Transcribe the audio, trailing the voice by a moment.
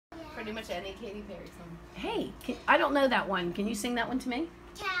pretty much any Katy Perry song. Hey, I don't know that one. Can you sing that one to me?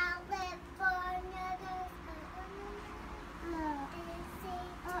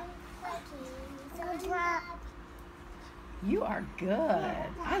 You are good.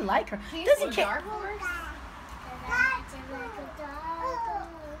 I like her. Doesn't Dark Horse?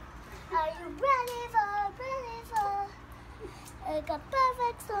 Are you ready for a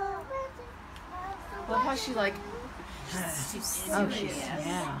perfect storm? Well, how she like? Oh, she's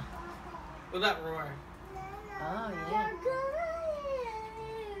yeah. What about Roar? Oh yeah.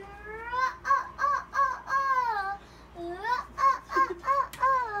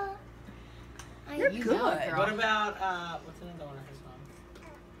 You're You good. know it, girl. What about what's another one of her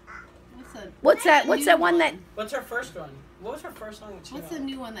songs? What's that? What's that one that? What's her first one? What was her first song that she What's the wrote?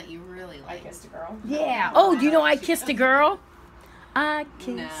 new one that you really like? I Kissed a Girl. Yeah. Oh, do you know I Kissed a Girl? I kissed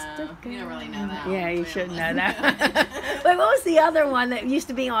a No, girl. you don't really know that. Yeah, you one, should really. know that. Wait, what was the other one that used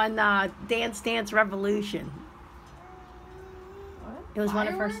to be on Dance Dance Revolution? What? It was one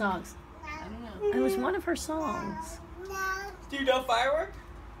of her Firework? songs. I don't know. It was one of her songs. Do you know Firework?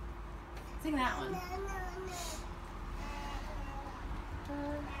 Sing that one.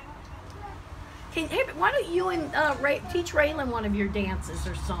 Hey, why don't you and teach Raylan one of your dances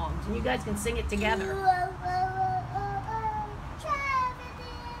or songs, and you guys can sing it together.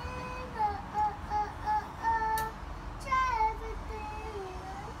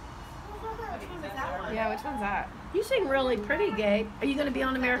 Yeah, which one's that? You sing really pretty, Gabe. Are you going to be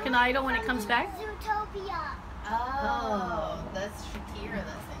on American Idol when it comes back? Zootopia. Oh, that's Shakira that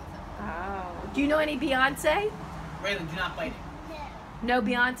sings that one. Oh. Do you know any Beyonce? Raylan, do not bite it. No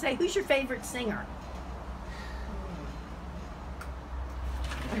Beyonce? Who's your favorite singer?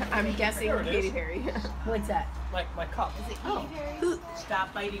 I'm guessing There it is. Katy Perry. What's that? My cup. Is it Oh, Katy Perry? who?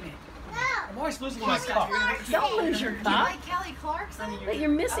 Stop biting it. No. I'm always losing my cup. Don't lose your Do you cup. like Kelly Clarkson? But you're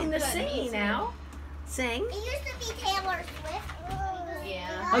missing the good, me singing too. now. Sing. It used to be Taylor Swift.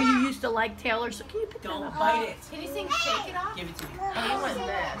 Yeah. Oh, you used to like Taylor, so can you pick that Don't up? bite it. Can you sing Shake It Off? Give it to me. Oh, you want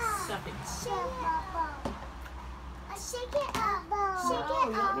this. Suck it. Shake it up. Oh,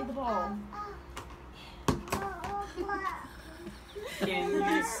 you want me the ball? Can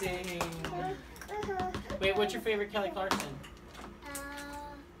you sing? Wait, what's your favorite Kelly Clarkson?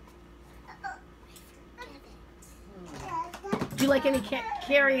 Do you like any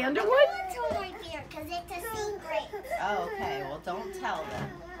Carrie Underwood? Because it's a secret. Oh, okay. Well, don't tell them.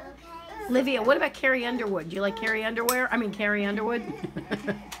 Okay. Olivia, what about Carrie Underwood? Do you like Carrie Underwear? I mean, Carrie Underwood?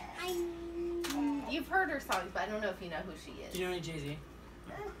 You've heard her songs, but I don't know if you know who she Do is. you know any Jay-Z?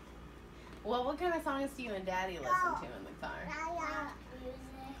 Well, what kind of songs do you and Daddy listen to in the car?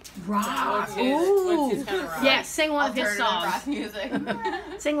 Rock. What's his kind of rock? Yes, sing one of his Alternative rock songs. music.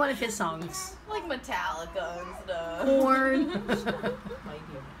 Sing one of his songs. Like Metallica and stuff. Corn.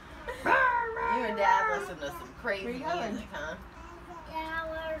 You and Dad listen to some crazy Where you going? music, huh? Yeah,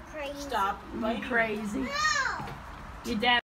 we're crazy. Stop biting it. Crazy. No! Your dad